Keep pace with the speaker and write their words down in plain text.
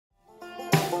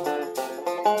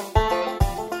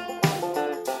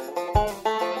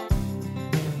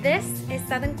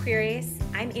Southern Queries.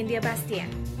 I'm India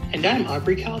Bastian. And I'm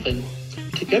Aubrey Calvin.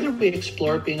 Together we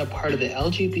explore being a part of the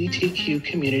LGBTQ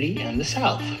community in the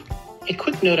South. A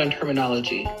quick note on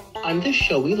terminology. On this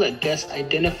show, we let guests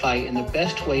identify in the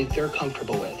best way they're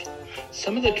comfortable with.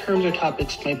 Some of the terms or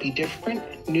topics might be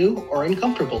different, new, or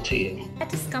uncomfortable to you. That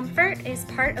discomfort is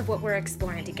part of what we're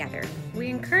exploring together. We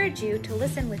encourage you to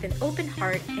listen with an open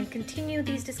heart and continue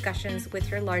these discussions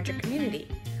with your larger community.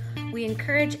 We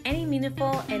encourage any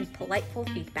meaningful and politeful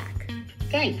feedback.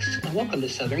 Thanks, and welcome to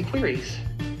Southern Queries.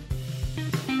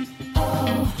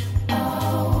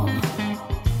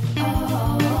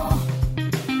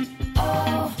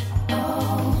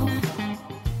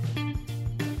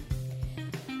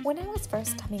 When I was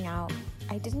first coming out,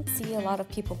 I didn't see a lot of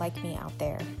people like me out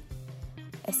there,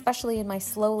 especially in my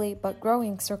slowly but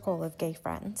growing circle of gay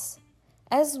friends.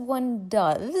 As one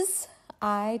does,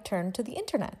 I turned to the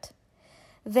internet.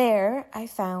 There, I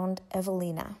found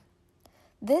Evelina.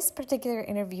 This particular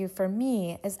interview for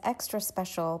me is extra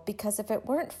special because if it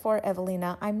weren't for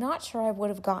Evelina, I'm not sure I would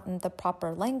have gotten the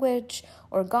proper language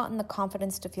or gotten the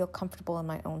confidence to feel comfortable in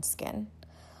my own skin.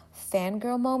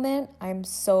 Fangirl moment, I'm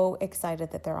so excited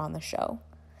that they're on the show.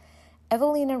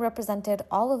 Evelina represented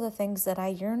all of the things that I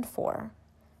yearned for.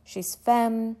 She's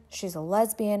femme, she's a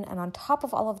lesbian, and on top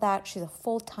of all of that, she's a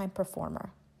full-time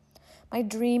performer. My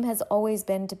dream has always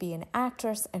been to be an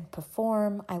actress and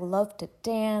perform. I love to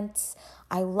dance.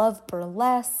 I love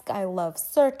burlesque. I love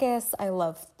circus. I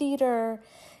love theater.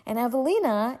 And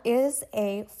Evelina is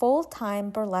a full-time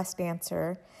burlesque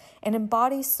dancer and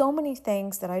embodies so many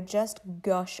things that I just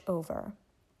gush over.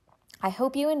 I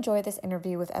hope you enjoy this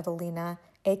interview with Evelina,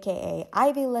 aka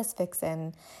Ivy Les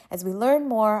Vixen, as we learn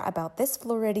more about this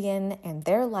Floridian and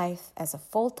their life as a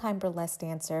full-time burlesque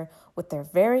dancer with their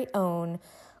very own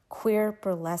queer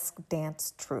burlesque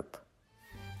dance troupe.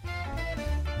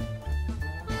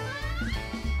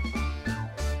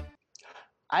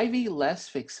 Ivy Les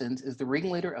Vixens is the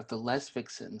ringleader of the Les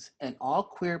Vixens, an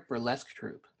all-queer burlesque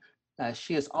troupe.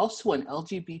 She is also an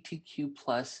LGBTQ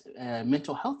plus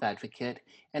mental health advocate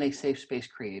and a safe space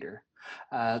creator.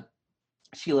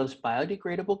 She loves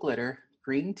biodegradable glitter,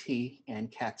 green tea,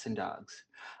 and cats and dogs.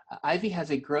 Ivy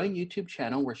has a growing YouTube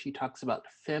channel where she talks about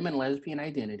femme and lesbian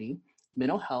identity,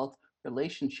 mental health,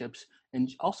 relationships, and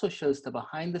also shows the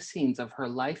behind the scenes of her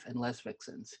life and Les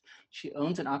Vixens. She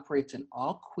owns and operates an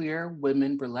all-queer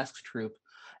women burlesque troupe,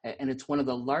 and it's one of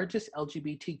the largest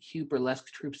LGBTQ burlesque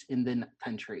troupes in the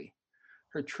country.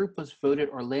 Her troupe was voted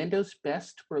Orlando's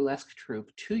best burlesque troupe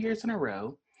 2 years in a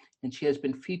row, and she has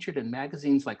been featured in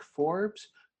magazines like Forbes,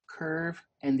 Curve,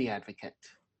 and The Advocate.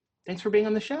 Thanks for being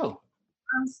on the show.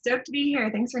 I'm stoked to be here.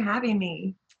 Thanks for having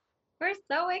me. We're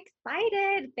so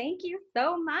excited. Thank you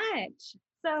so much.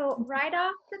 So right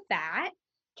off the bat,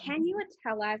 can you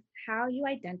tell us how you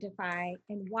identify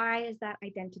and why is that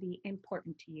identity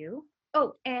important to you?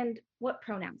 Oh, and what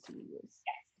pronouns do you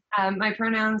use? My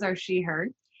pronouns are she, her,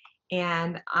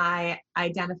 and I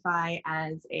identify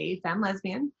as a femme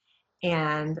lesbian.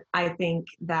 And I think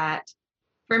that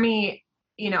for me,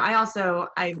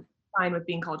 I'm fine with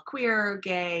being called queer,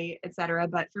 gay, etc.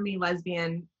 But for me,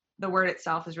 lesbian, the word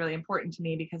itself is really important to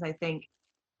me because I think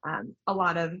a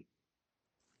lot of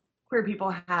queer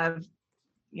people have,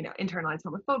 internalized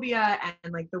homophobia,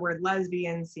 and like the word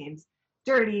lesbian seems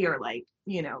dirty or like,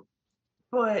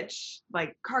 butch,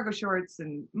 like cargo shorts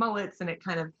and mullets, and it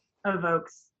kind of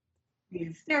evokes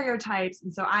these stereotypes.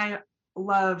 And so I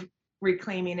love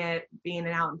reclaiming it, being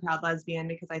an out and proud lesbian,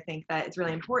 because I think that it's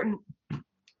really important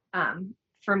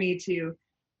for me to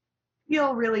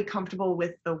feel really comfortable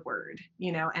with the word,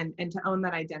 and to own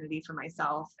that identity for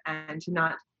myself, and to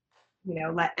not,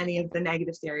 let any of the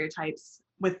negative stereotypes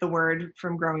with the word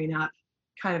from growing up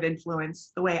kind of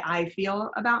influence the way I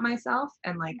feel about myself.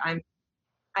 And like, I'm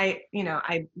a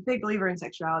big believer in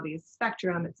sexuality,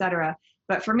 spectrum, etc.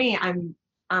 But for me, I'm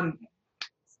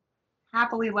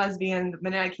happily lesbian. The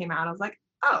minute I came out, I was like,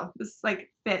 oh, this like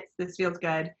fits, this feels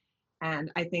good.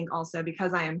 And I think also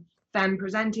because I am femme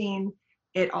presenting,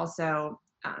 it also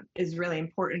is really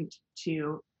important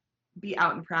to be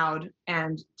out and proud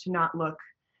and to not look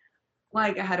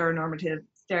like a heteronormative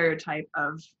stereotype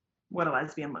of what a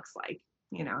lesbian looks like.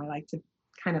 I like to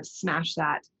kind of smash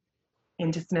that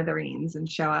into smithereens and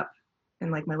show up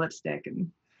in like my lipstick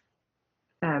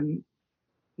and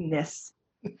ness.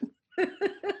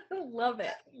 Love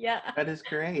it. Yeah. That is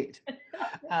great.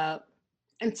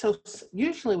 And so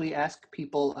usually we ask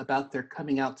people about their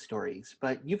coming out stories,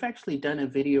 but you've actually done a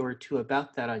video or two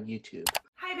about that on YouTube.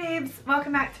 Hi babes,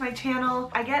 welcome back to my channel.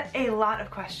 I get a lot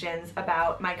of questions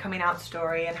about my coming out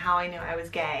story and how I knew I was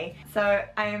gay. So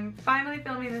I'm finally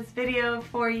filming this video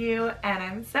for you, and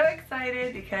I'm so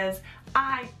excited because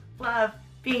I love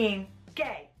being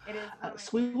gay. It is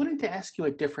So we wanted to ask you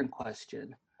a different question.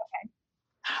 Okay.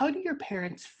 How do your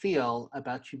parents feel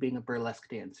about you being a burlesque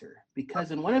dancer? Because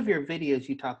in one of your videos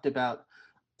you talked about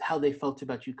how they felt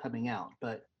about you coming out,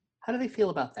 but how do they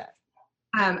feel about that?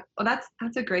 Well,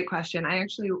 that's a great question. I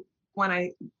actually, when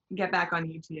I get back on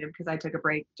YouTube, because I took a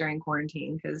break during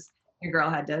quarantine because your girl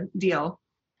had to deal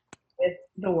with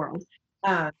the world,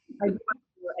 I do want to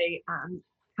do a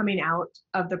coming out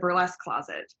of the burlesque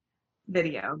closet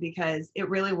video, because it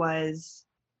really was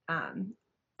an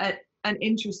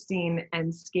interesting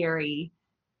and scary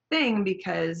thing,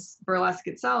 because burlesque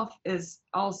itself is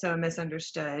also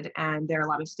misunderstood and there are a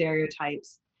lot of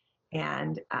stereotypes,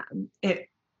 and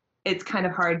it's kind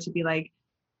of hard to be like,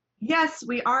 yes,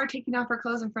 we are taking off our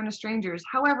clothes in front of strangers.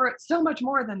 However, it's so much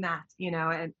more than that, you know,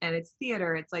 and it's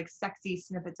theater. It's like sexy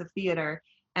snippets of theater.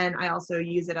 And I also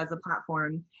use it as a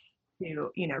platform to,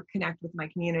 you know, connect with my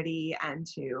community and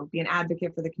to be an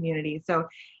advocate for the community. So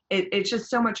it's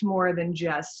just so much more than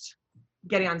just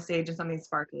getting on stage in something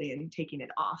sparkly and taking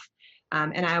it off.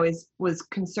 And I always was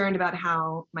concerned about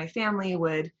how my family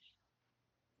would,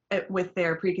 with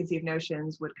their preconceived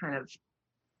notions, would kind of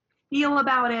feel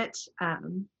about it.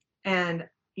 And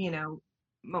you know,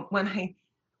 when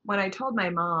I told my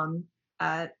mom,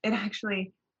 it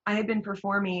actually, I had been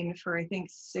performing for I think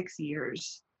 6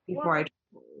 years before I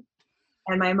told her.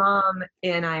 And my mom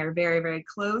and I are very, very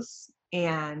close.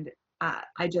 And I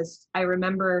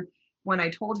remember when I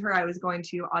told her I was going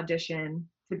to audition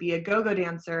to be a go-go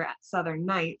dancer at Southern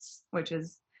Nights, which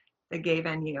is the gay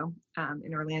venue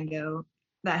in Orlando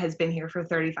that has been here for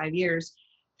 35 years.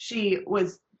 She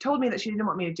told me that she didn't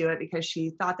want me to do it because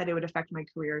she thought that it would affect my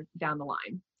career down the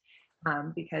line.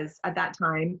 Because at that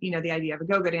time, you know, the idea of a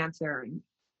go-go dancer and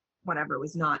whatever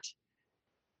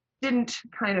didn't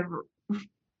kind of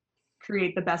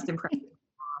create the best impression.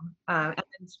 And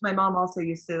my mom also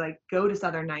used to like go to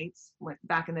Southern Nights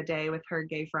back in the day with her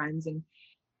gay friends, and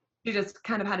she just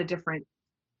kind of had a different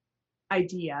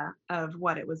idea of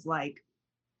what it was like.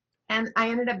 And I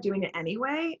ended up doing it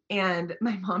anyway. And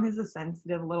my mom is a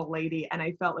sensitive little lady, and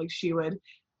I felt like she would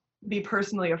be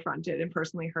personally affronted and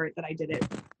personally hurt that I did it.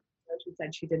 So she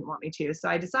said she didn't want me to. So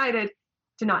I decided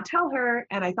to not tell her,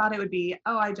 and I thought it would be,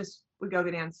 oh, I just would go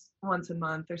dance once a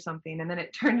month or something. And then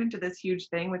it turned into this huge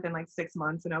thing within like 6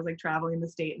 months, and I was like traveling the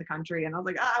state and the country, and I was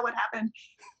like, what happened?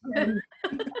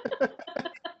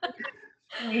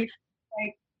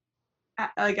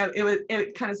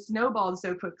 It kind of snowballed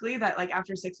so quickly that like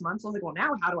after 6 months I was like, well,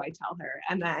 now how do I tell her?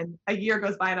 And then a year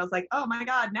goes by and I was like, oh my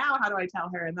god, now how do I tell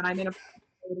her? And then I'm in a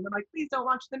and I'm like, please don't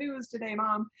watch the news today,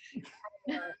 mom.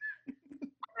 And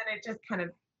then it just kind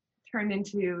of turned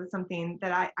into something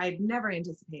that I'd never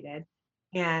anticipated,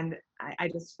 and I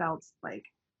just felt like,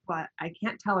 but I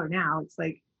can't tell her now. It's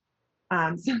like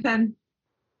so then,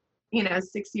 you know,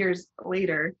 6 years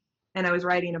later, and I was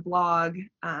writing a blog,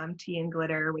 Tea and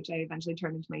Glitter, which I eventually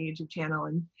turned into my YouTube channel.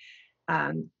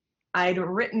 And I'd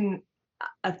written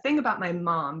a thing about my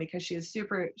mom because she is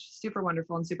super, super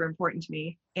wonderful and super important to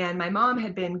me. And my mom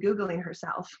had been Googling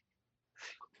herself.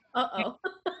 Uh-oh.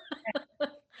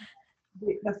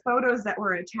 The photos that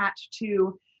were attached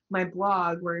to my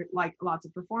blog were like lots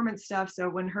of performance stuff. So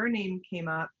when her name came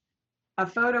up, a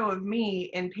photo of me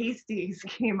in pasties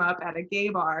came up at a gay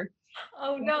bar.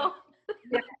 Oh no.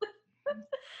 Yeah.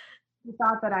 She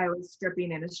thought that I was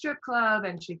stripping in a strip club,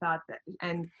 and she thought that,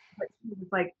 but she was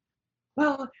like,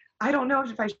 well, I don't know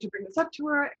if I should bring this up to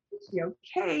her. Is she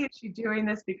okay? Is she doing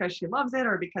this because she loves it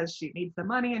or because she needs the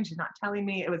money and she's not telling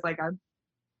me? It was like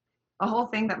a whole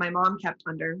thing that my mom kept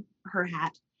under her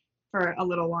hat for a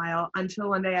little while, until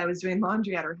one day I was doing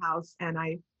laundry at her house, and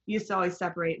I used to always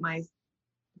separate my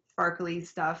sparkly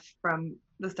stuff from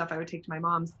the stuff I would take to my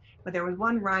mom's, but there was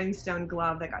one rhinestone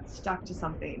glove that got stuck to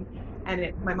something,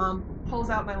 and my mom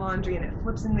pulls out my laundry and it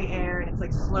flips in the air, and it's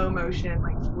like slow motion,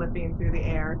 like flipping through the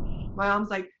air. My mom's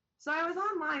like, so I was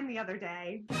online the other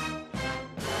day.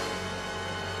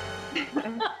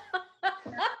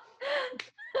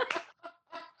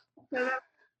 So that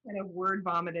kind of word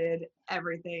vomited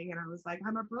everything, and I was like,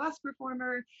 I'm a burlesque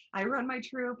performer, I run my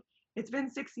troupe, it's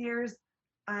been 6 years.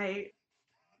 I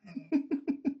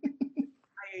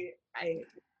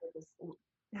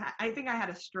think I had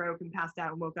a stroke and passed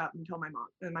out and woke up and told my mom,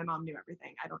 and my mom knew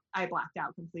everything. I blacked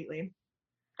out completely.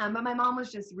 But my mom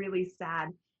was just really sad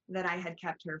that I had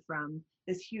kept her from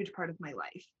this huge part of my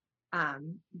life.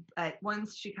 But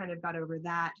once she kind of got over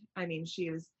that, I mean,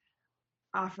 she was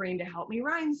offering to help me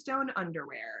rhinestone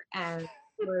underwear, and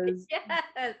was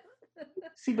Yes.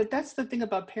 See, but that's the thing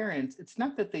about parents. It's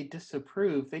not that they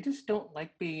disapprove, they just don't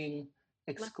like being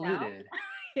Left out. excluded.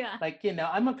 Yeah. Like, you know,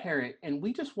 I'm a parent and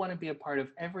we just want to be a part of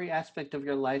every aspect of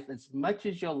your life as much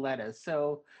as you'll let us.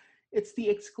 So it's the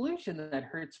exclusion that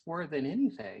hurts more than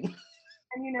anything.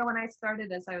 and you know, when I started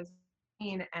this, I was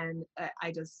 19, and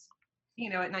I just, you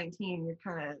know, at 19, you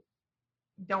kind of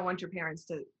don't want your parents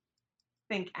to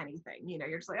think anything. You know,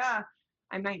 you're just like,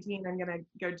 I'm 19, I'm gonna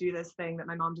go do this thing that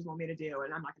my mom just want me to do,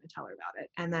 and I'm not gonna tell her about it.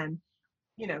 And then,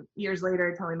 you know, years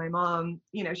later, telling my mom,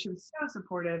 you know, she was so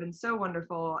supportive and so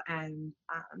wonderful, and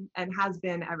has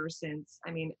been ever since.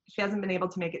 I mean, she hasn't been able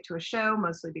to make it to a show,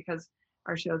 mostly because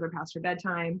our shows are past her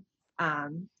bedtime.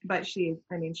 But she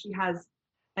has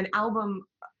an album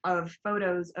of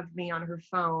photos of me on her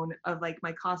phone of like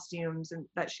my costumes, and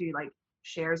that she like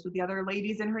shares with the other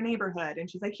ladies in her neighborhood. And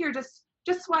she's like, here, just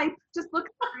swipe, just look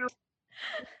through.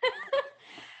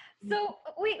 So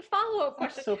wait, follow-up I'm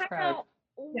question. so Time proud. out.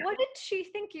 What did she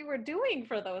think you were doing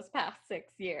for those past 6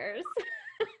 years?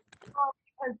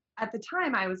 Because at the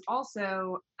time I was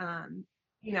also,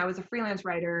 you know, I was a freelance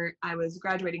writer. I was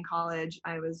graduating college.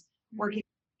 I was working.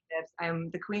 I'm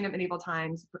the queen of medieval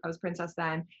times. I was princess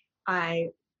then. I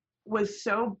was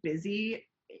so busy,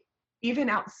 even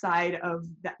outside of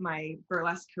my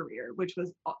burlesque career, which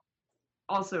was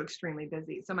also extremely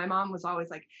busy. So my mom was always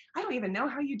like, I don't even know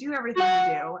how you do everything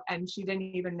you do. And she didn't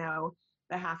even know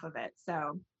the half of it.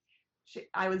 So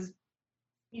I was,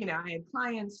 you know, I had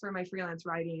clients for my freelance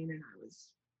writing, and I was,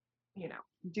 you know,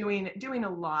 doing a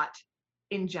lot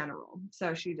in general.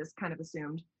 So she just kind of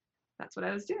assumed that's what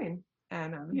I was doing.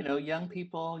 And You know, young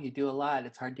people, you do a lot.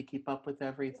 It's hard to keep up with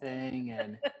everything.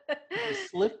 And you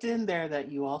slipped in there that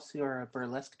you also are a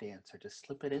burlesque dancer. Just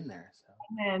slip it in there. So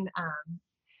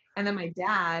and then my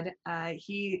dad,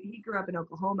 he grew up in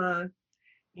Oklahoma,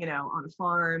 you know, on a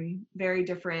farm, very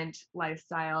different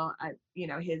lifestyle. You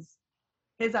know,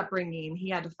 his upbringing, he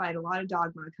had to fight a lot of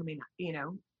dogma coming, you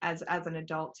know, as an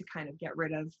adult, to kind of get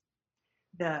rid of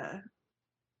the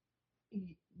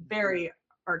very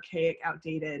archaic,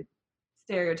 outdated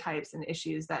stereotypes and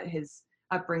issues that his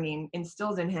upbringing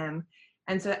instills in him.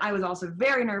 And so I was also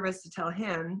very nervous to tell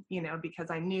him, you know,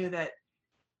 because I knew that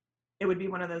it would be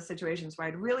one of those situations where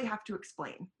I'd really have to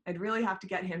explain. I'd really have to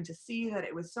get him to see that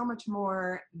it was so much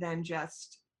more than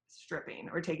just stripping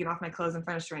or taking off my clothes in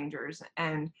front of strangers.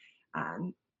 And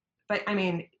but I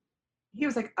mean, he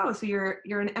was like, oh, so you're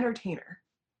an entertainer.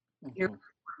 You're,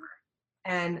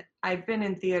 and I've been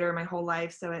in theater my whole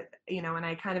life. So it, you know, and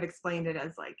I kind of explained it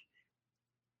as like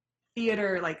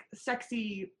theater, like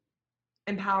sexy,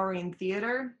 empowering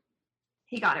theater.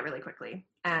 He got it really quickly.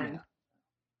 And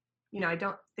you know, I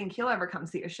don't think he'll ever come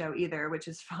see a show either, which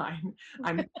is fine.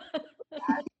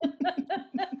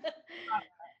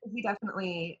 He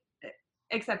definitely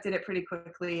accepted it pretty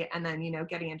quickly. And then, you know,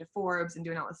 getting into Forbes and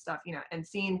doing all this stuff, you know, and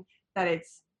seeing that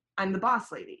I'm the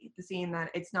boss lady, seeing that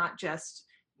it's not just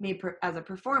me as a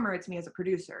performer, it's me as a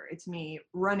producer. It's me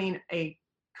running a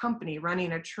company,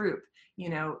 running a troupe, you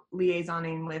know,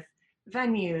 liaisoning with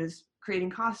venues,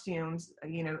 creating costumes,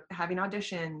 you know, having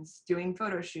auditions, doing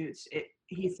photo shoots.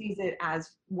 He sees it as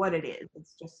what it is.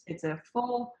 It's a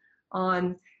full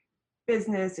on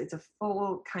business. It's a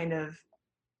full kind of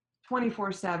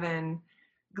 24/7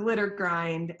 glitter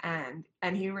grind, and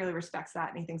he really respects that,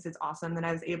 and he thinks it's awesome that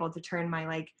I was able to turn my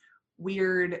like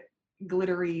weird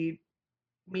glittery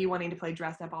me wanting to play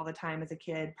dress up all the time as a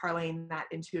kid, parlaying that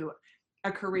into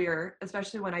a career,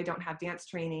 especially when I don't have dance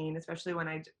training, especially when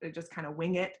I just kind of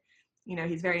wing it. You know,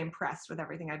 he's very impressed with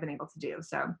everything I've been able to do.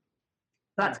 So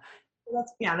that's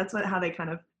how they kind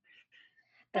of.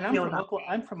 And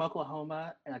I'm from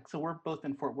Oklahoma, so we're both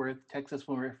in Fort Worth, Texas,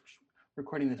 when we're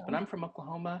recording this. But I'm from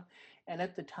Oklahoma, and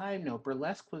at the time, no,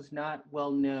 burlesque was not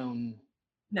well known.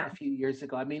 No. A few years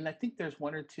ago. I mean, I think there's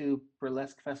 1 or 2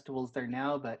 burlesque festivals there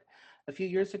now, but a few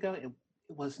years ago, it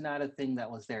was not a thing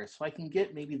that was there. So I can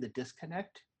get maybe the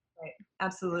disconnect. Right.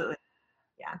 Absolutely.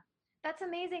 Yeah. That's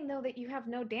amazing, though, that you have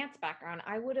no dance background.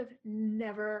 I would have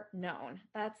never known.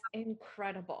 That's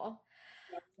incredible.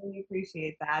 I really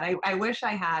appreciate that. I wish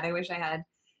I had.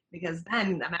 Because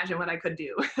then imagine what I could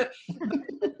do.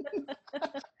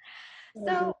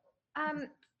 So,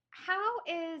 how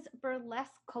is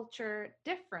burlesque culture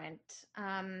different,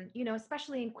 you know,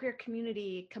 especially in queer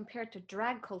community compared to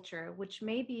drag culture, which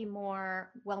may be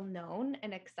more well-known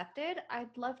and accepted?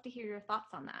 I'd love to hear your thoughts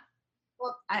on that.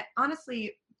 Well, I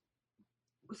honestly,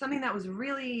 something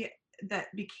that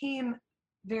became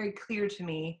very clear to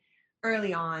me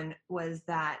early on was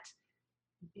that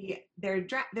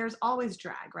there's always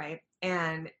drag, right?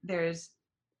 And there's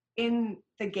in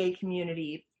the gay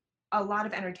community, a lot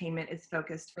of entertainment is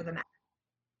focused for the men.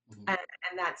 Mhm.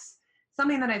 And that's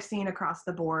something that I've seen across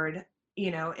the board,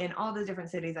 you know, in all the different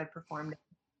cities I've performed in.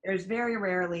 There's very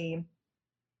rarely,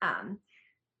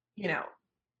 you know,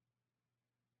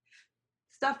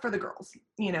 stuff for the girls.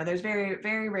 You know, there's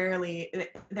very rarely,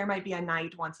 there might be a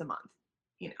night once a month,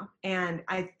 you know, and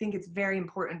I think it's very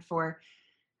important for,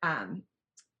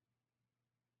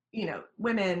 you know,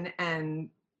 women and,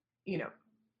 you know,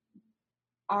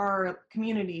 our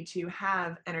community to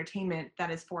have entertainment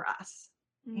that is for us,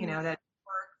 you know, that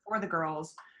for the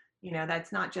girls, you know,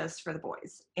 that's not just for the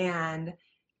boys. And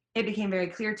it became very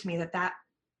clear to me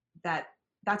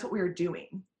that's what we were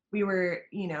doing. We were,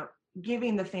 you know,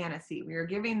 giving the fantasy, we were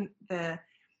giving the,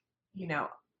 you know,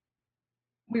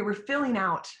 we were filling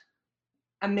out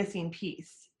a missing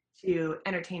piece to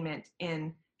entertainment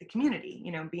in the community,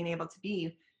 you know, being able to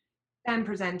be femme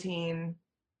presenting,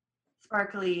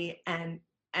 sparkly, and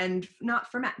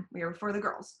not for men. We were for the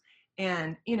girls.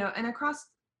 And, you know, and across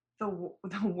the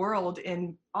world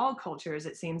in all cultures,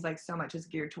 it seems like so much is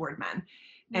geared toward men.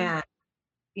 And,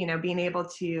 you know, being able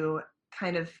to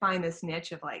kind of find this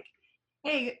niche of like,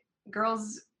 hey,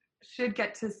 girls should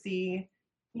get to see,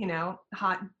 you know,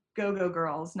 hot go-go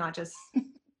girls, not just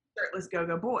shirtless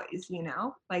go-go boys, you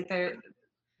know, like they're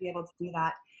be able to do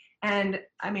that. And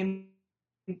I mean,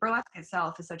 burlesque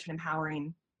itself is such an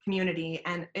empowering community,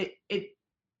 and it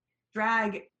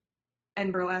drag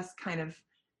and burlesque kind of,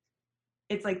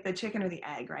 it's like the chicken or the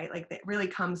egg, right? Like it really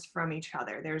comes from each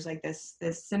other. There's like this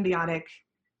symbiotic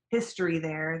history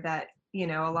there that, you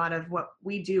know, a lot of what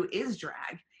we do is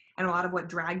drag, and a lot of what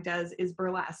drag does is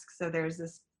burlesque. So there's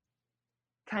this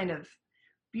kind of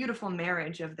beautiful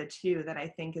marriage of the two that I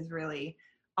think is really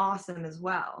awesome as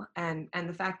well. And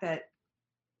the fact that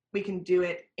we can do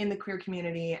it in the queer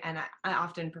community, and I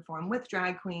often perform with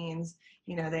drag queens,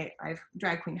 you know, I've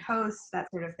drag queen hosts, that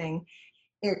sort of thing.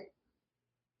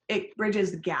 It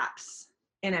bridges the gaps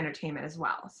in entertainment as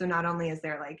well. So not only is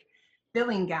there like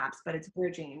filling gaps, but it's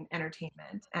bridging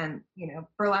entertainment. And, you know,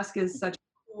 burlesque is such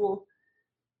a cool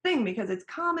thing because it's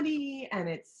comedy and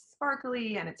it's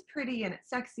sparkly and it's pretty and it's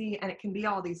sexy and it can be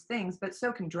all these things, but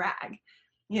so can drag,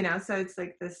 you know. So it's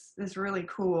like this really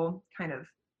cool kind of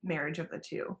marriage of the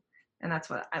two. And that's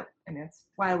what and it's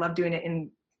why I love doing it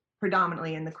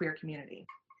predominantly in the queer community.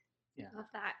 Yeah. Love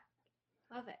that.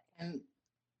 Love it. And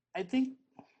I think,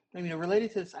 I mean,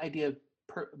 related to this idea of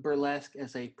burlesque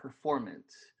as a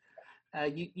performance,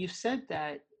 you said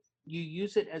that you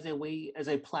use it as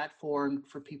a platform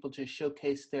for people to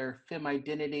showcase their femme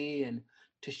identity and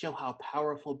to show how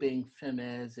powerful being femme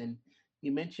is. And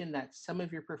you mentioned that some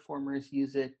of your performers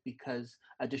use it because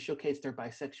to showcase their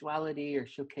bisexuality or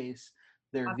showcase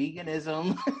their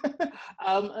veganism.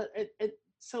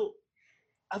 So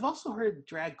I've also heard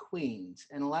drag queens,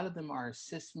 and a lot of them are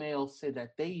cis males, say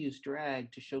that they use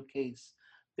drag to showcase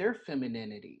their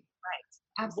femininity.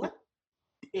 Right. Absolutely. What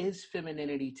is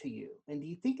femininity to you? And do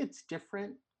you think it's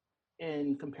different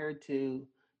in compared to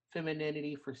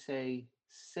femininity for, say,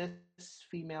 cis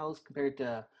females compared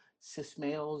to cis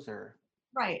males? Or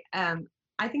Right.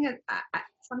 I think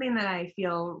something that I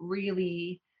feel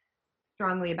really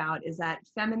strongly about is that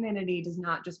femininity does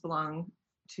not just belong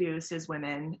to cis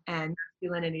women, and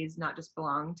masculinity does not just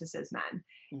belong to cis men.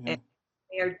 Mhm.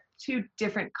 They are two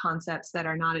different concepts that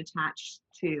are not attached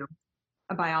to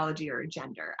a biology or a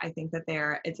gender. I think that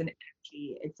it's an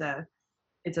energy, it's a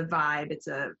vibe, it's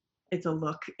a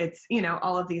look, it's, you know,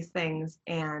 all of these things.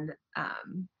 And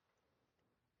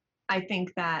I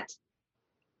think that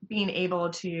being able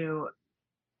to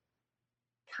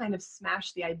kind of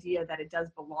smash the idea that it does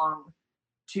belong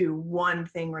to one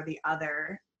thing or the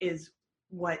other is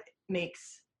what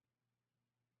makes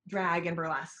drag and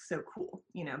burlesque so cool,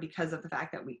 you know, because of the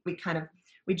fact that we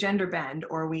gender bend,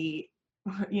 or we,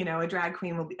 you know, a drag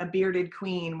queen a bearded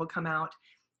queen will come out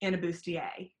in a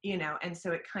bustier, you know, and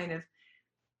so it kind of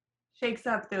shakes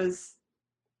up those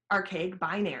archaic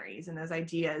binaries and those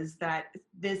ideas that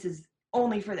this is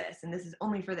only for this and this is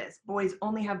only for this. Boys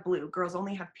only have blue, girls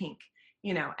only have pink,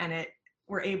 you know, and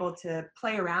we're able to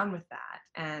play around with that.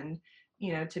 And,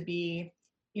 you know, to be,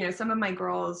 you know, some of my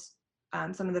girls,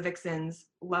 some of the vixens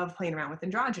love playing around with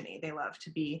androgyny. They love to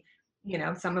be, you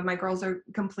know, some of my girls are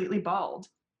completely bald,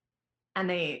 and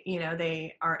they, you know,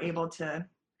 they are able to,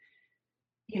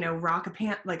 you know, rock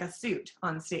like a suit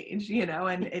on stage, you know,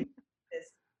 and it's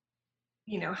this,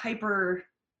 you know, hyper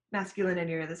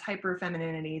masculinity or this hyper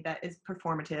femininity that is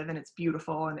performative, and it's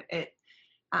beautiful, and it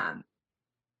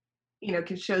you know,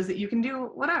 shows that you can do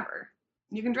whatever,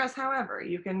 you can dress however,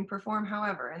 you can perform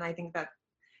however. And I think that,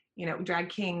 you know, drag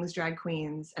kings, drag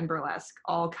queens, and burlesque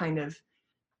all kind of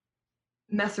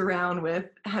mess around with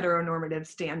heteronormative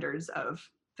standards of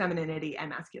femininity and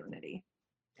masculinity.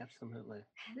 Absolutely.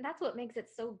 And that's what makes it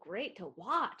so great to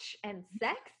watch and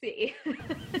sexy.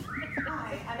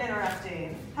 Hi, I'm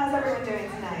interrupting. How's everyone doing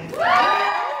tonight?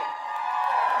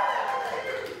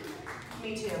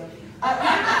 Me too.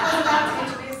 Matt was about to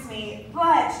introduce me,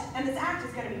 and this act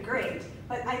is going to be great,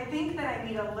 but I think that I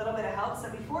need a little bit of help, so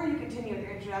before you continue with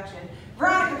your introduction,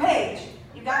 Veronica Page,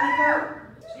 you got me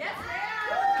covered? Yes,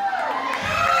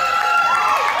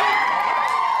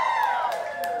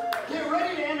 Get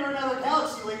ready to enter another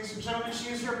galaxy, ladies and gentlemen. She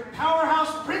is your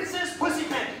powerhouse Princess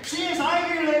Pussycat. She is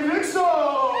Ivy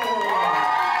Levinson.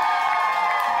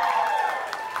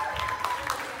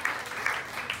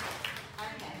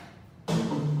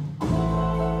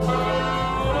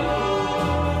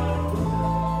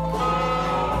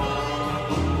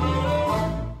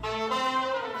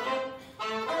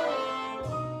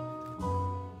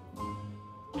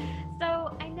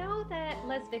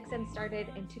 Vixen started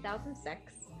in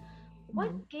 2006.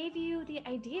 What gave you the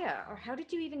idea, or how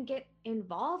did you even get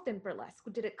involved in burlesque?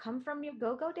 Did it come from your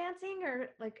go-go dancing, or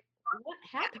like what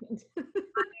happened?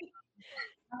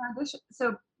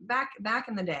 So back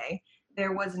in the day,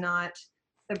 there was not,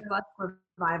 the burlesque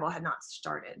revival had not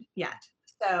started yet.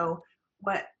 So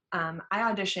what I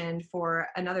auditioned for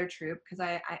another troupe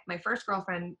because my first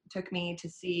girlfriend took me to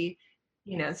see,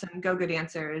 you know, some go-go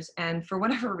dancers, and for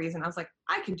whatever reason I was like,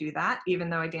 I could do that, even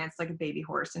though I danced like a baby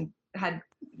horse and had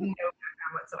no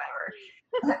background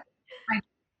whatsoever.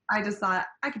 I just thought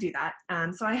I could do that.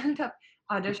 So I ended up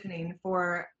auditioning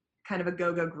for kind of a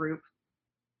go-go group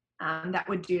that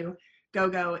would do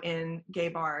go-go in gay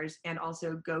bars and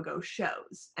also go-go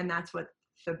shows, and that's what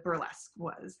the burlesque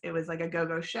was. It was like a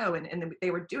go-go show, and they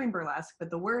were doing burlesque,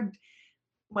 but the word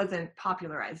wasn't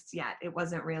popularized yet. It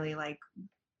wasn't really like,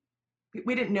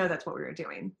 we didn't know that's what we were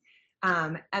doing.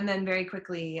 And then very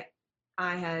quickly,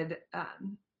 I had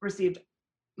received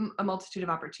a multitude of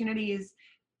opportunities.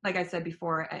 Like I said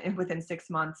before, within 6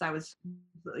 months, I was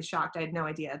completely shocked. I had no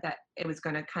idea that it was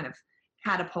going to kind of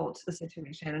catapult the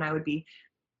situation, and I would be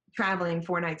traveling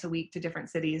 4 nights a week to different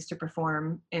cities to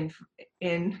perform in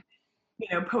you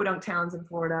know, podunk towns in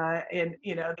Florida, in,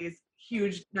 you know, these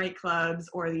huge nightclubs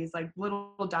or these like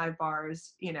little dive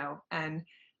bars, you know,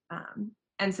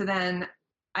 and so then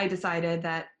I decided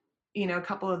that, you know, a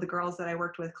couple of the girls that I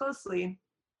worked with closely,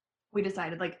 we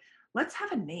decided like, let's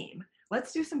have a name.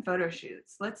 Let's do some photo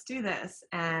shoots. Let's do this.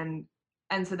 And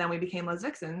so then we became Les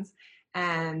Vixens.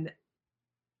 And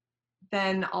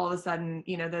then all of a sudden,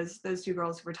 you know, those 2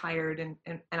 girls retired, and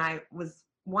I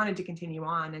wanted to continue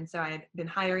on. And so I had been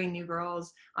hiring new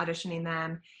girls, auditioning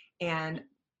them. And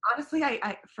honestly,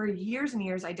 I for years and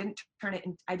years, I didn't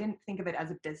think of it as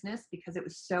a business because it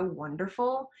was so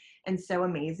wonderful and so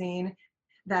amazing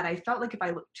that I felt like if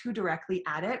I looked too directly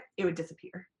at it, it would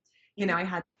disappear. You know, I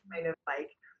had kind of like,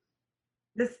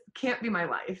 this can't be my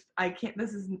life.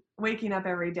 This is waking up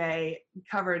every day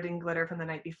covered in glitter from the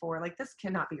night before. Like, this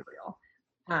cannot be real.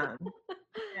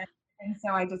 And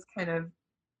so I just kind of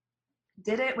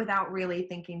did it without really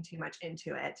thinking too much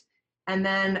into it. And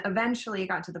then eventually it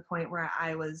got to the point where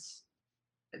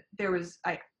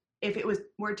if it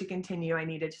were to continue, I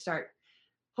needed to start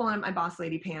pulling up my boss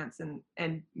lady pants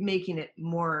and making it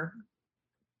more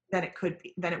than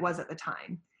it was at the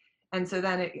time. And so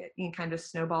then it kind of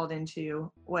snowballed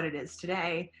into what it is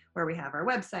today, where we have our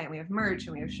website, and we have merch,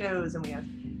 and we have shows, and we have,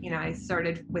 you know, I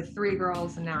started with 3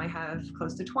 girls, and now I have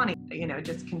close to 20. You know, it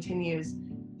just continues to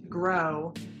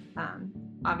grow.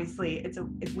 Obviously, it's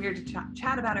weird to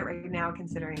chat about it right now,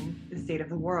 considering the state of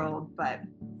the world, but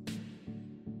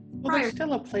well, there's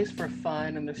still a place for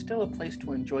fun, and there's still a place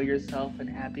to enjoy yourself and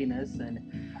happiness.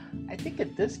 And I think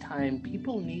at this time,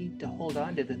 people need to hold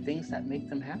on to the things that make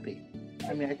them happy.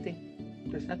 I mean, I think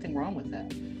there's nothing wrong with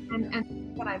that.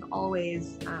 And what I've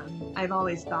always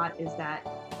thought is that,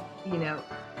 you know,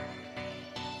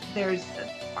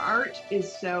 art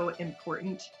is so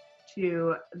important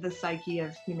to the psyche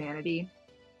of humanity,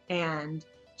 and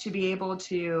to be able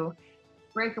to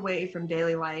break away from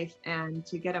daily life and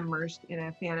to get immersed in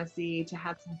a fantasy, to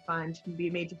have some fun, to be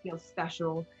made to feel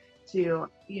special, to,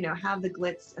 you know, have the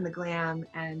glitz and the glam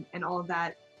and all of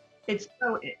that. It's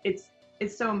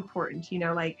so important, you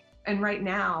know, like, and right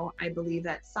now I believe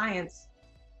that science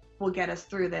will get us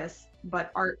through this,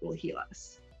 but art will heal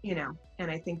us, you know, and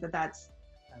I think that's.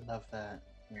 I love that.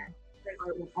 Yeah.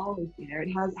 Art will always be there.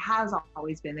 It has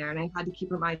always been there, and I've had to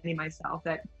keep reminding myself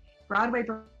that Broadway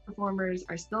performers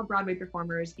are still Broadway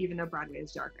performers, even though Broadway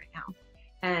is dark right now.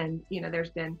 And, you know,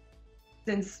 there's been,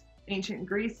 since ancient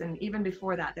Greece and even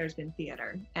before that, there's been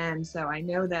theater. And so I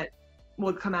know that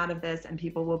we'll come out of this and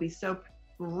people will be so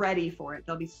ready for it.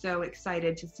 They'll be so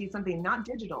excited to see something not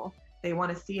digital. They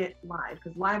want to see it live,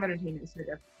 because live entertainment is so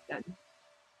different than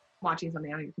watching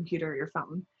something on your computer or your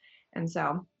phone. And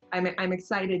so I'm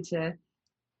excited to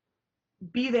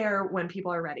be there when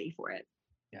people are ready for it.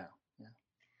 Yeah, yeah.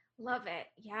 Love it.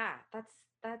 Yeah, that's.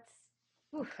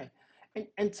 Oof. Okay.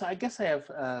 And so I guess I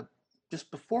have,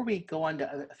 just before we go on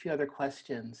to a few other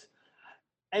questions,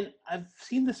 and I've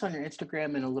seen this on your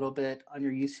Instagram and a little bit on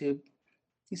your YouTube.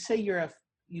 You say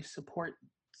you support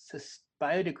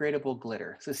biodegradable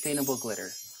glitter, sustainable glitter.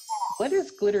 What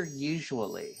is glitter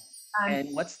usually,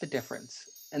 and what's the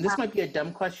difference? And this might be a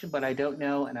dumb question, but I don't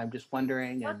know, and I'm just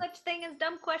wondering. No such thing as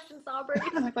dumb questions, Aubrey.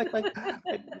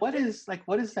 what is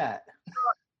that?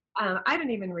 I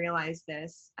didn't even realize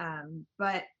this,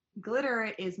 but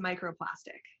glitter is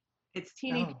microplastic. It's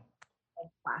teeny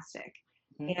plastic,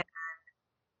 and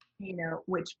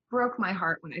which broke my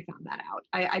heart when I found that out.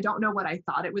 I don't know what I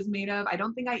thought it was made of. I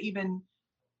don't think I even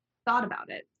thought about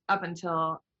it up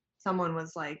until someone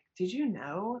was like, "Did you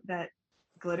know that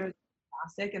glitter is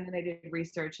plastic?" And then I did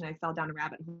research and I fell down a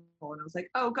rabbit hole, and I was like,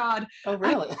 "Oh God!" Oh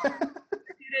really? I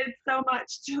did so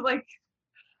much to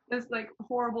this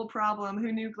horrible problem.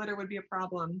 Who knew glitter would be a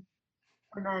problem?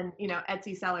 And then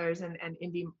Etsy sellers and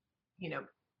indie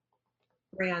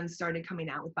brands started coming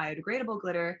out with biodegradable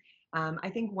glitter. I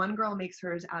think one girl makes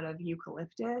hers out of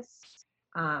eucalyptus.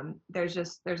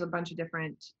 There's a bunch of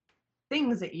different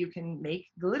things that you can make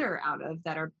glitter out of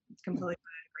that are completely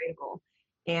biodegradable.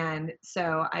 And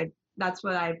so that's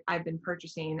what I've been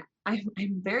purchasing. I'm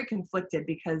very conflicted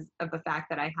because of the fact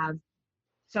that I have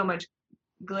so much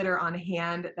glitter on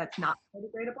hand that's not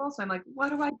biodegradable. So I'm like, what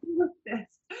do I do with this?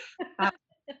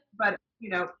 But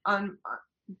on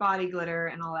body glitter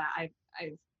and all that, I've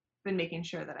been making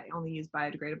sure that I only use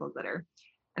biodegradable glitter,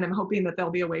 and I'm hoping that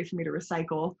there'll be a way for me to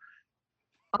recycle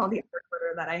all the other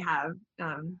glitter that I have.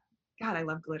 God, I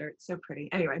love glitter. It's so pretty.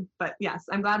 Anyway, but yes,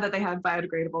 I'm glad that they have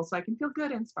biodegradable so I can feel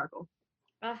good and sparkle.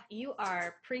 You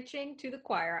are preaching to the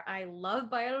choir. I love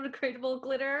biodegradable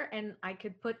glitter, and I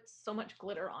could put so much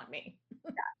glitter on me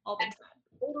all the time.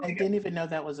 I didn't even know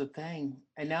that was a thing.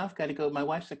 And now I've got to go. My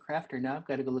wife's a crafter. Now I've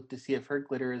got to go look to see if her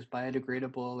glitter is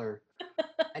biodegradable, or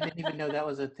I didn't even know that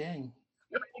was a thing.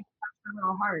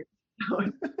 Little heart.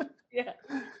 Yeah.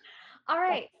 All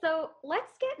right. So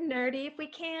let's get nerdy if we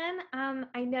can.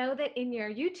 I know that in your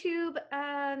YouTube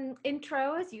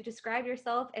intros, you describe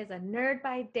yourself as a nerd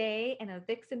by day and a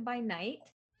vixen by night.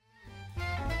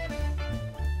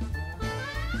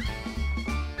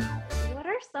 What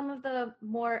are some of the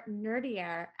more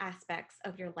nerdier aspects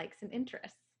of your likes and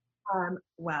interests?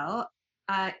 Well,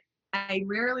 I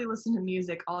rarely listen to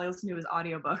music. All I listen to is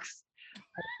audiobooks.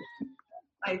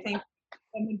 I think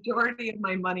the majority of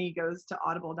my money goes to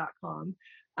audible.com.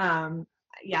 I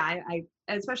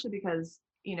especially because,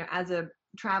 as a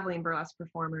traveling burlesque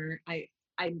performer, I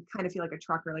kind of feel like a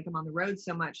trucker, like I'm on the road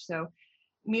so much. So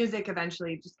music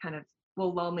eventually just kind of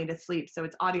will lull me to sleep. So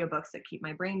it's audiobooks that keep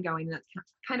my brain going. And that's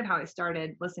kind of how I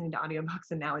started listening to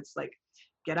audiobooks. And now it's like,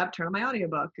 get up, turn on my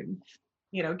audiobook, and,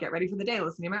 get ready for the day,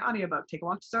 listen to my audiobook, take a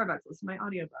walk to Starbucks, listen to my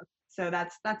audiobook. So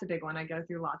that's a big one. I go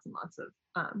through lots and lots of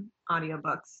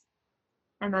audiobooks.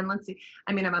 And then let's see,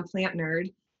 I'm a plant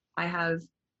nerd. I have,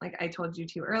 like I told you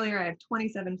to earlier, I have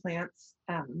 27 plants.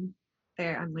 I'm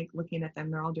looking at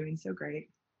them. They're all doing so great.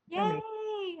 Yay!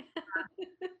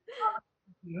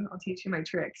 I'll teach you my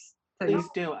tricks. So Please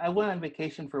do. I went on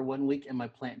vacation for 1 week and my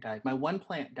plant died. My one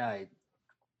plant died.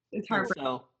 It's hard.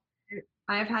 So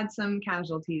I've had some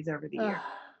casualties over the year.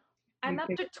 I'm up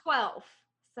to 12,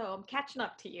 so I'm catching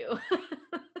up to you.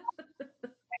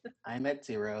 I'm at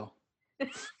 0.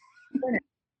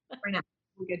 For now,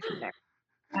 we'll get you there.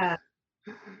 I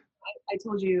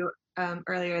told you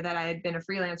earlier that I had been a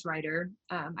freelance writer.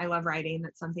 I love writing.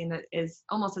 That's something that is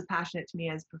almost as passionate to me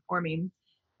as performing.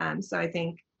 So I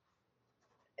think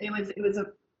it was a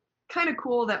kind of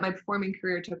cool that my performing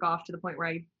career took off to the point where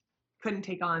I couldn't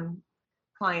take on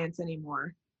clients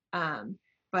anymore.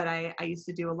 But I used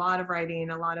to do a lot of writing,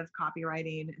 a lot of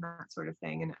copywriting and that sort of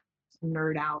thing, and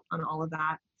nerd out on all of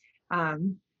that.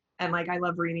 And I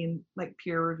love reading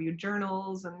peer-reviewed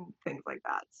journals and things like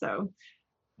that. So,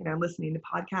 listening to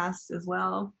podcasts as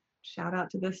well. Shout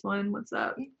out to this one. What's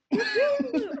up?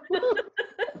 Burlesque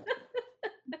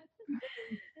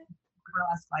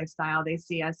lifestyle. They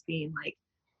see us being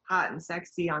hot and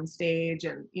sexy on stage,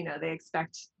 and they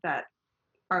expect that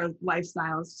our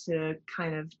lifestyles to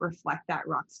kind of reflect that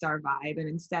rock star vibe. And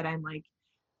instead, I'm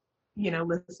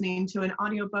listening to an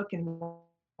audiobook and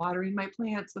watering my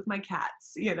plants with my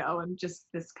cats, and just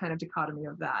this kind of dichotomy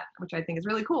of that, which I think is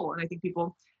really cool. And I think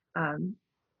people,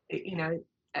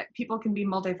 people can be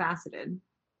multifaceted.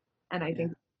 And I Yeah.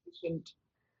 think we shouldn't,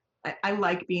 I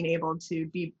like being able to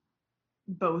be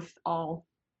both all,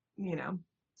 you know,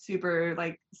 super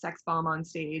like sex bomb on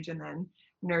stage and then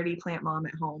nerdy plant mom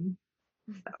at home.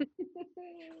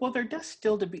 Well, there's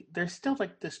still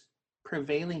like this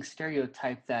prevailing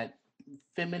stereotype that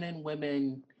feminine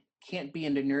women can't be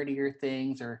into nerdier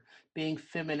things, or being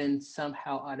feminine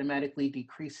somehow automatically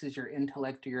decreases your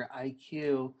intellect or your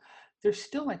IQ. There's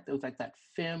still like those like that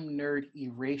fem nerd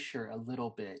erasure a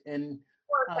little bit. And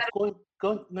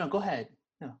no, go ahead.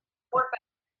 No. Or,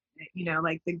 you know,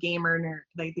 like the gamer nerd,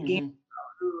 like the game Mhm.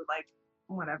 who like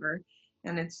whatever.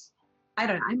 And it's, I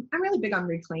don't know, I'm really big on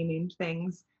reclaiming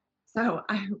things. So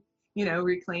I'm, you know,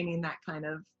 reclaiming that kind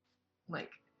of like,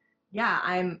 yeah,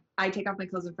 I take off my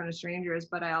clothes in front of strangers,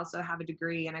 but I also have a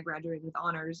degree and I graduated with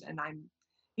honors, and I'm,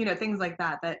 you know, things like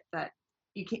that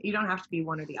you don't have to be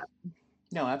one or the other.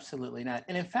 No, absolutely not.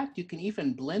 And in fact, you can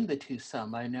even blend the two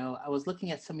some. I know I was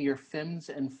looking at some of your Femmes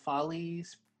and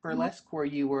Follies burlesque where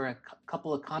you were a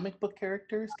couple of comic book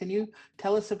characters. Can you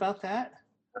tell us about that?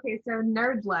 Okay, so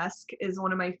nerdlesque is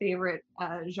one of my favorite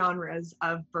genres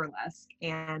of burlesque,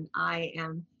 and I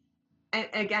am, and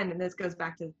again, and this goes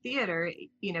back to the theater,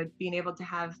 you know, being able to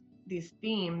have these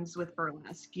themes with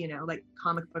burlesque, you know, like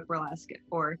comic book burlesque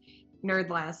or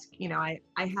nerdlesque. You know,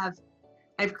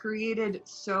 I've created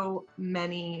so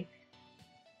many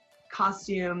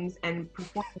costumes and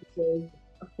performances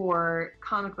for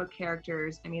comic book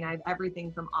characters. I mean, I have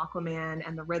everything from Aquaman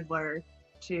and the Riddler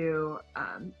to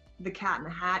the Cat in the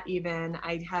Hat. Even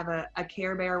I have a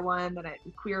Care Bear one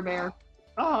Queer Bear.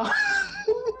 Oh,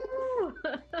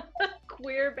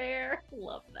 Queer Bear,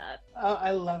 love that. oh,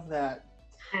 I love that.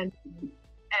 And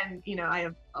you know, I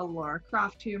have a Lara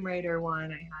Croft Tomb Raider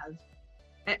one.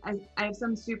 I have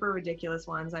some super ridiculous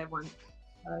ones. I have one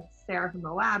Sarah from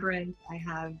the Labyrinth. I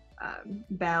have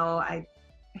Belle.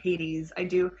 Hades. I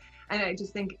do, and I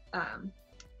just think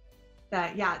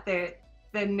that yeah, the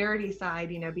nerdy side,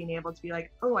 you know, being able to be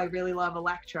like, oh, I really love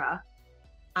Elektra.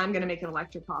 I'm gonna make an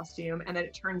Elektra costume, and then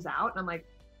it turns out, and I'm like,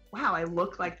 wow, I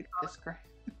look like the That's great.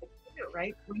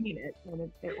 right, winging it, and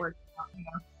it worked out, you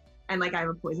know. And like I have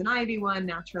a Poison Ivy one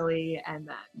naturally, and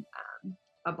then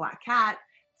a Black Cat.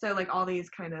 So like all these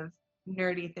kind of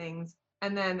nerdy things.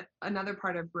 And then another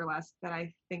part of burlesque that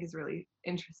I think is really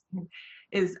interesting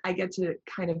is I get to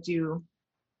kind of do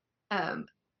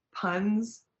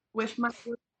puns with my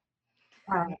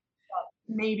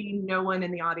maybe no one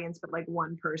in the audience, but like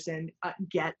one person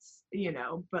gets, you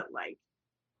know, but like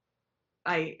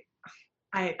I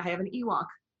have an Ewok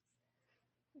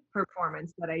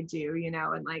performance that I do, you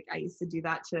know, and like I used to do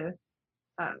that to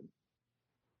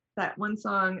that one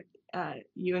song,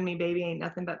 You and Me Baby Ain't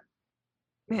Nothing But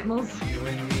Mammals. You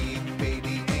and me,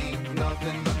 baby, ain't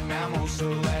nothing but mammals, so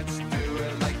let's do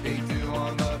it like they do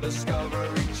on the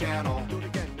Discovery Channel. Do it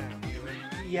again now. You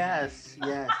and me. Yes,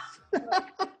 yes. A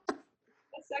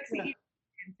sexy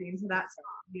theme to that song,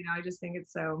 you know. I just think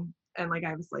it's so, and like I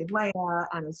have a Slave Leia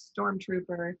and a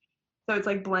Stormtrooper, so it's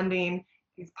like blending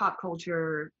these pop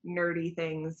culture nerdy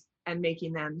things and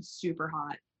making them super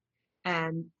hot,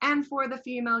 and for the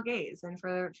female gaze and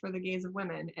for the gaze of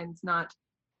women, and it's not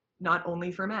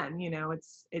only for men, you know,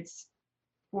 it's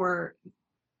for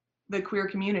the queer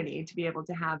community to be able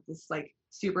to have this like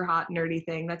super hot nerdy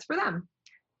thing that's for them,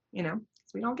 you know,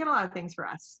 because we don't get a lot of things for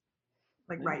us,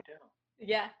 like No, right. you don't.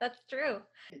 Yeah, that's true.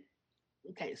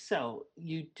 Okay, so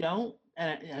you don't,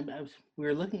 we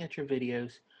were looking at your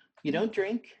videos. You don't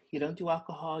drink, you don't do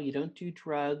alcohol, you don't do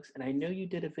drugs, and I know you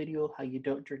did a video how you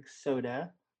don't drink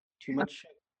soda, too much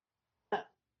sugar.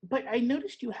 But I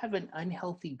noticed you have an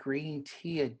unhealthy green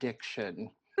tea addiction.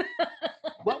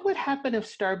 What would happen if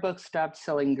Starbucks stopped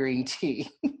selling green tea?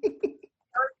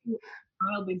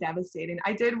 Wildly devastating.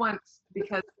 I did once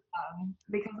because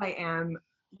I am,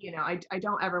 you know, I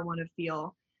don't ever want to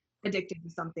feel addicted to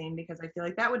something, because I feel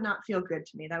like that would not feel good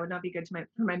to me. That would not be good to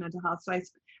for my mental health. So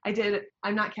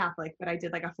I'm not Catholic, but I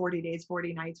did like a 40 days,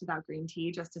 40 nights without green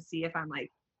tea, just to see if I'm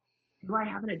like, do I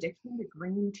have an addiction to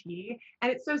green tea?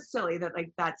 And it's so silly that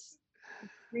like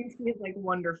green tea is like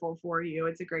wonderful for you.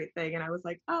 It's a great thing. And I was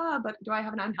like, but do I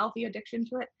have an unhealthy addiction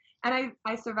to it? And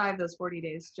I survived those 40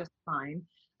 days just fine.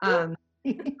 I don't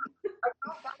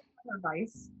have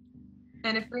advice.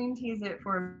 And if green tea is it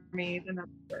for me, then that's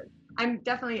good. I'm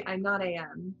not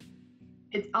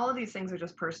it's all of these things are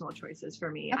just personal choices for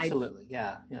me. Absolutely,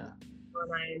 yeah. I don't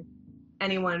recognize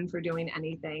anyone for doing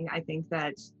anything. I think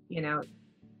that, you know,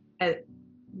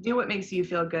 do what makes you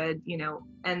feel good, you know.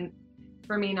 And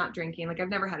for me, not drinking, like I've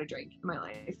never had a drink in my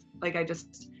life. Like I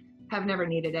just have never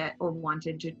needed it or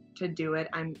wanted to do it.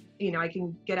 You know, I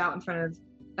can get out in front of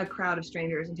a crowd of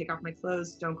strangers and take off my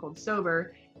clothes stone cold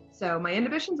sober, So my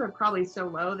inhibitions are probably so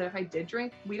low that if I did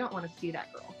drink, we don't want to see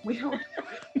that girl. We don't.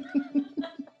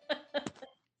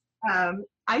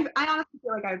 I honestly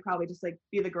feel like I would probably just like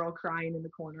be the girl crying in the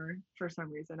corner for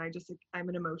some reason. I'm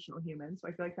an emotional human, so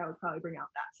I feel like that would probably bring out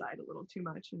that side a little too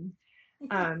much.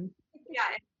 And yeah,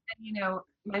 and you know,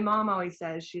 my mom always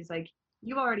says, she's like,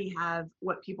 you already have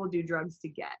what people do drugs to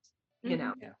get. You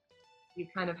know, you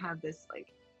kind of have this like,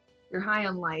 you're high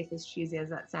on life, as cheesy as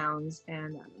that sounds,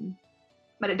 and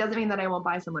but it doesn't mean that I won't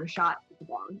buy someone a shot at the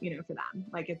bong, you know, for them.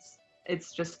 Like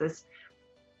it's just this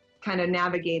kind of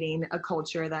navigating a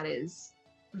culture that is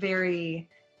very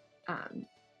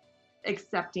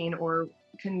accepting or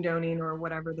condoning, or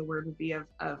whatever the word would be,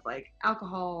 of like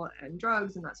alcohol and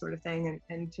drugs and that sort of thing,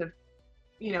 and to,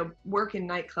 you know, work in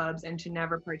nightclubs and to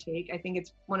never partake. I think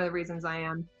it's one of the reasons I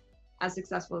am as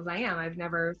successful as I am. I've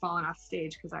never fallen off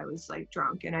stage because I was like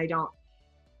drunk, and I don't,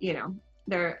 you know,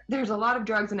 there's a lot of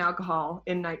drugs and alcohol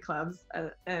in nightclubs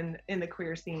and in the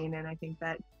queer scene. And I think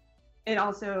that it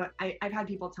also, I've had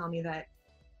people tell me that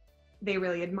they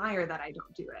really admire that I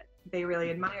don't do it. They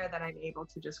really admire that I'm able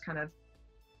to just kind of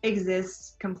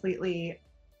exist completely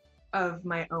of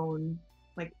my own,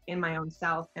 like in my own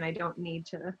self, and I don't need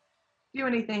to do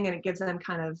anything. And it gives them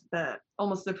kind of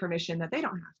almost the permission that they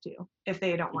don't have to, if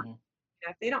they don't want.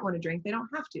 If they don't want to drink, they don't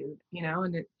have to, you know,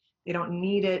 and they don't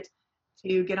need it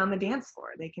to get on the dance floor.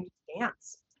 They can just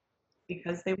dance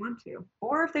because they want to.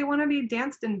 Or if they want to be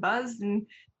danced and buzzed and,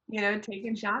 you know,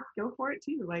 taking shots, go for it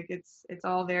too. Like it's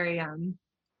all very,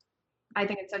 I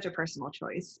think it's such a personal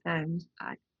choice. And,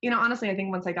 you know, honestly, I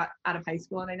think once I got out of high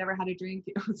school and I never had a drink,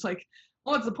 it was like,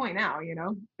 well, what's the point now, you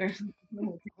know?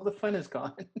 Well, the fun is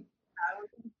gone.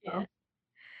 Yeah.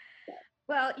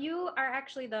 Well, you are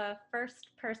actually the first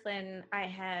person I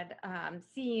had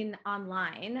seen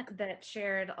online that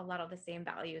shared a lot of the same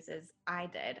values as I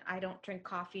did. I don't drink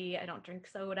coffee. I don't drink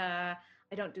soda.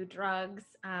 I don't do drugs.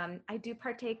 I do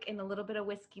partake in a little bit of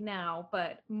whiskey now,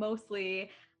 but mostly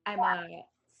I'm a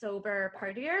sober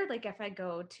partier. Like if I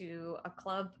go to a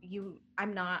club,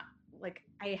 I'm not like,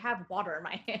 I have water in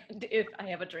my hand if I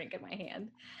have a drink in my hand.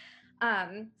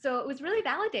 So it was really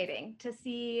validating to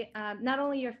see, not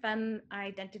only your femme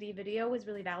identity video was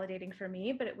really validating for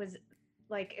me, but it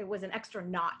was an extra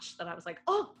notch that I was like,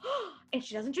 oh, and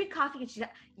she doesn't drink coffee, and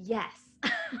yes,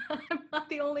 I'm not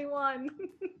the only one.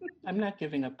 I'm not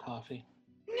giving up coffee.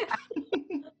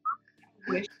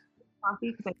 Wish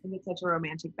coffee, because I think it's such a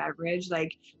romantic beverage,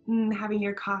 like having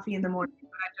your coffee in the morning.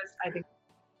 I think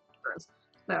it's gross.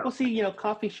 So. Well, see, you know,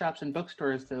 coffee shops and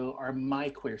bookstores, though, are my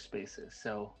queer spaces.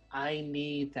 So I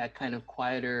need that kind of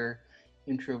quieter,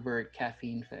 introvert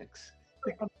caffeine fix.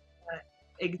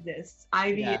 Exists.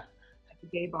 Ivy at the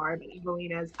gay bar, but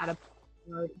Evelina's at a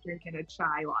bar drinking a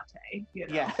chai latte. You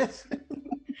know? Yes.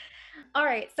 All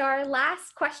right. So our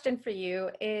last question for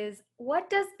you is, what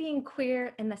does being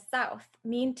queer in the South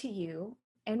mean to you?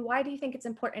 And why do you think it's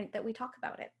important that we talk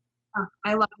about it?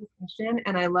 I love this question,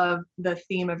 and I love the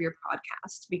theme of your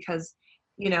podcast because,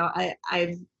 you know,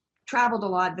 I've traveled a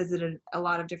lot, visited a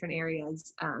lot of different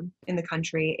areas in the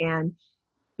country, and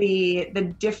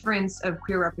the difference of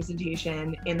queer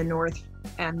representation in the North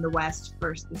and the West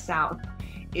versus the South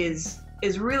is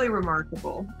really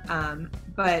remarkable.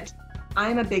 But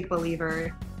I'm a big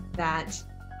believer that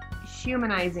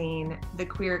humanizing the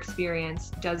queer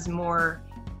experience does more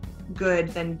good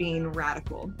than being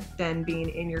radical, than being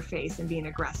in your face and being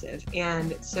aggressive.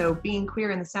 And so being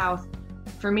queer in the South,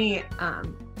 for me,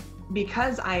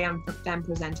 because I am femme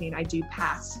presenting, I do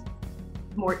pass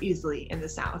more easily in the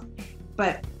South.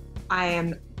 But I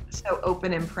am so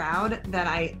open and proud that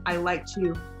I like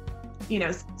to, you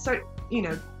know, start, you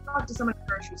know, talk to someone at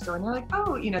the grocery store and they're like,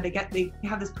 oh, you know, they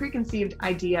have this preconceived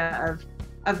idea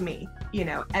of me, you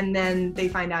know, and then they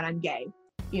find out I'm gay,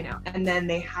 you know, and then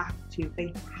they have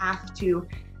to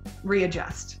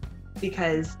readjust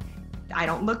because I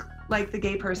don't look like the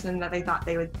gay person that they thought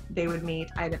they would meet.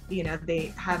 You know,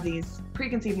 they have these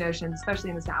preconceived notions, especially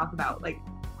in the South, about like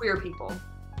queer people,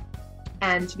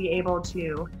 and to be able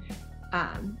to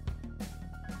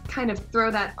kind of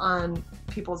throw that on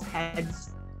people's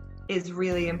heads is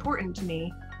really important to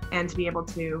me, and to be able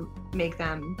to make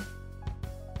them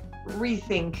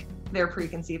rethink their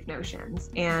preconceived notions.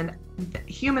 And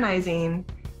humanizing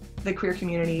the queer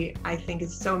community, I think,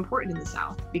 is so important in the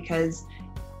South because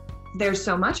there's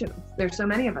so much of us. There's so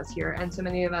many of us here, and so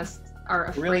many of us are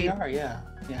afraid. Really are, yeah.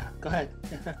 Go ahead.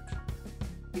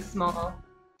 These small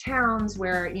towns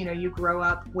where, you know, you grow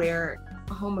up where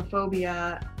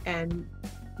homophobia and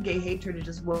gay hatred are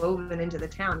just woven into the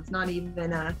town. It's not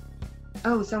even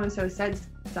oh, so-and-so said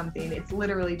something. It's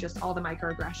literally just all the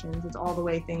microaggressions. It's all the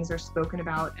way things are spoken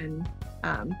about and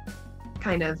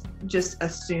kind of just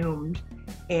assumed.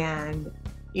 And,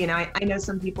 you know, I know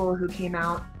some people who came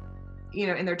out, you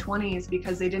know, in their 20s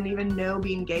because they didn't even know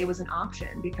being gay was an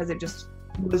option, because it just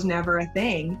was never a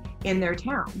thing in their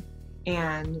town.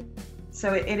 And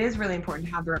so it is really important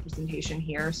to have the representation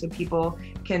here so people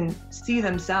can see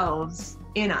themselves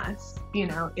in us, you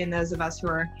know, in those of us who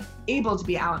are able to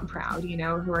be out and proud, you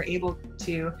know, who are able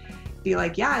to be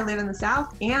like, yeah, I live in the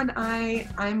South and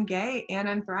I'm gay and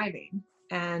I'm thriving.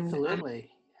 And Absolutely.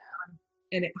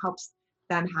 And it helps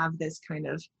them have this kind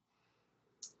of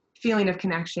feeling of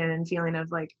connection and feeling of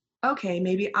like, okay,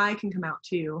 maybe I can come out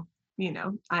too, you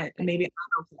know, maybe I'm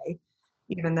okay,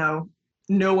 even though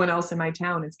no one else in my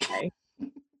town is gay.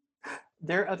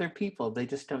 There are other people, they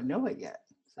just don't know it yet.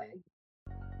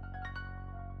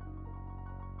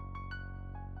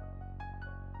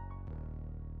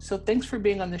 So thanks for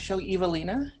being on the show,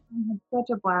 Evelina.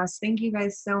 Such a blast. Thank you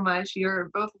guys so much.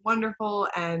 You're both wonderful,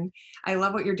 and I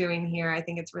love what you're doing here. I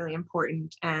think it's really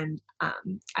important, and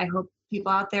I hope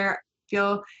people out there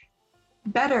feel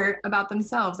better about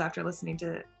themselves after listening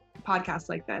to podcasts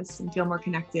like this and feel more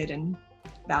connected and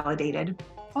validated.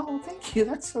 Oh, thank you.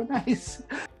 That's so nice.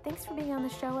 Thanks for being on the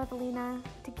show, Evelina.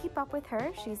 To keep up with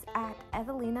her, she's at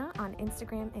Evelina on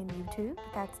Instagram and YouTube.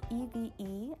 That's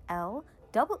EVELEENA.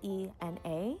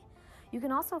 You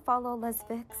can also follow Les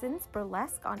Vixens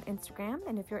Burlesque on Instagram,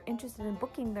 and if you're interested in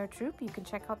booking their troupe, you can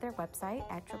check out their website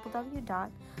at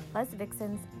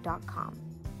www.lesvixens.com.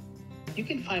 You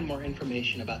can find more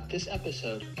information about this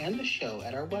episode and the show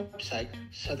at our website,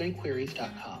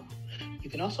 southernqueries.com. You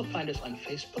can also find us on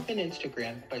Facebook and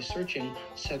Instagram by searching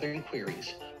Southern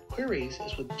Queries. Queries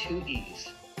is with 2 E's.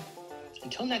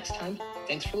 Until next time,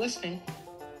 thanks for listening.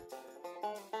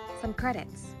 Some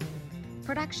credits.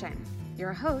 Production,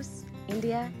 your hosts,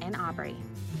 India and Aubrey.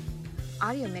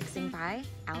 Audio mixing by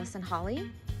Allison Hawley.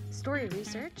 Story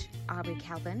research, Aubrey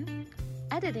Calvin.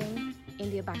 Editing,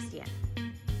 India Bastian.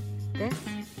 This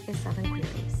is Southern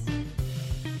Queries.